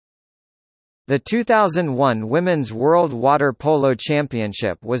The 2001 Women's World Water Polo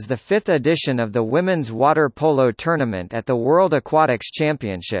Championship was the fifth edition of the Women's Water Polo Tournament at the World Aquatics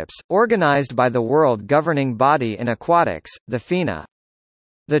Championships, organized by the world governing body in aquatics, the FINA.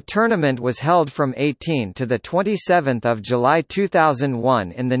 The tournament was held from 18 to 27 July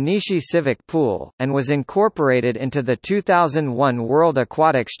 2001 in the Nishi Civic Pool, and was incorporated into the 2001 World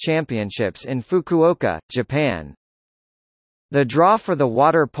Aquatics Championships in Fukuoka, Japan. The draw for the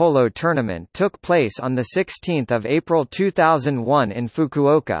water polo tournament took place on 16 April 2001 in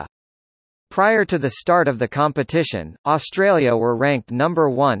Fukuoka. Prior to the start of the competition, Australia were ranked number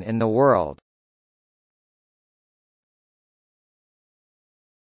 1 in the world.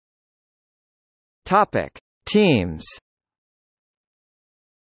 Topic: Teams.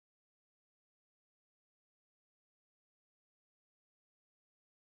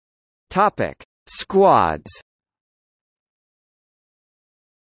 Topic: Squads.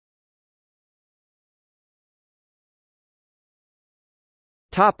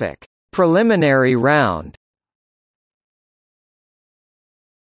 Topic: Preliminary round.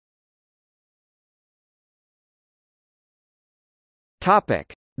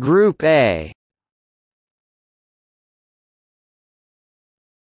 Topic: Group A.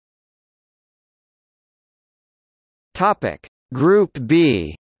 Topic: Group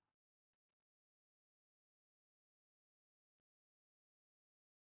B.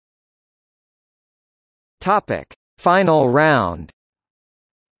 Topic: Final round.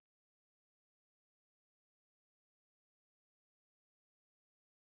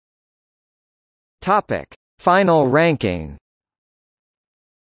 Topic: Final ranking.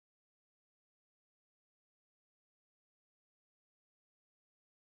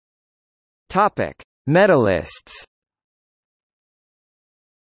 Topic: Medalists.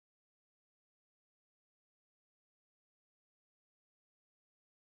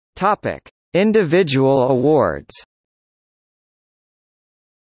 Topic: Individual awards.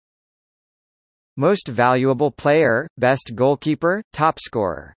 Most Valuable Player, Best Goalkeeper,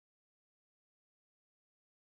 Topscorer.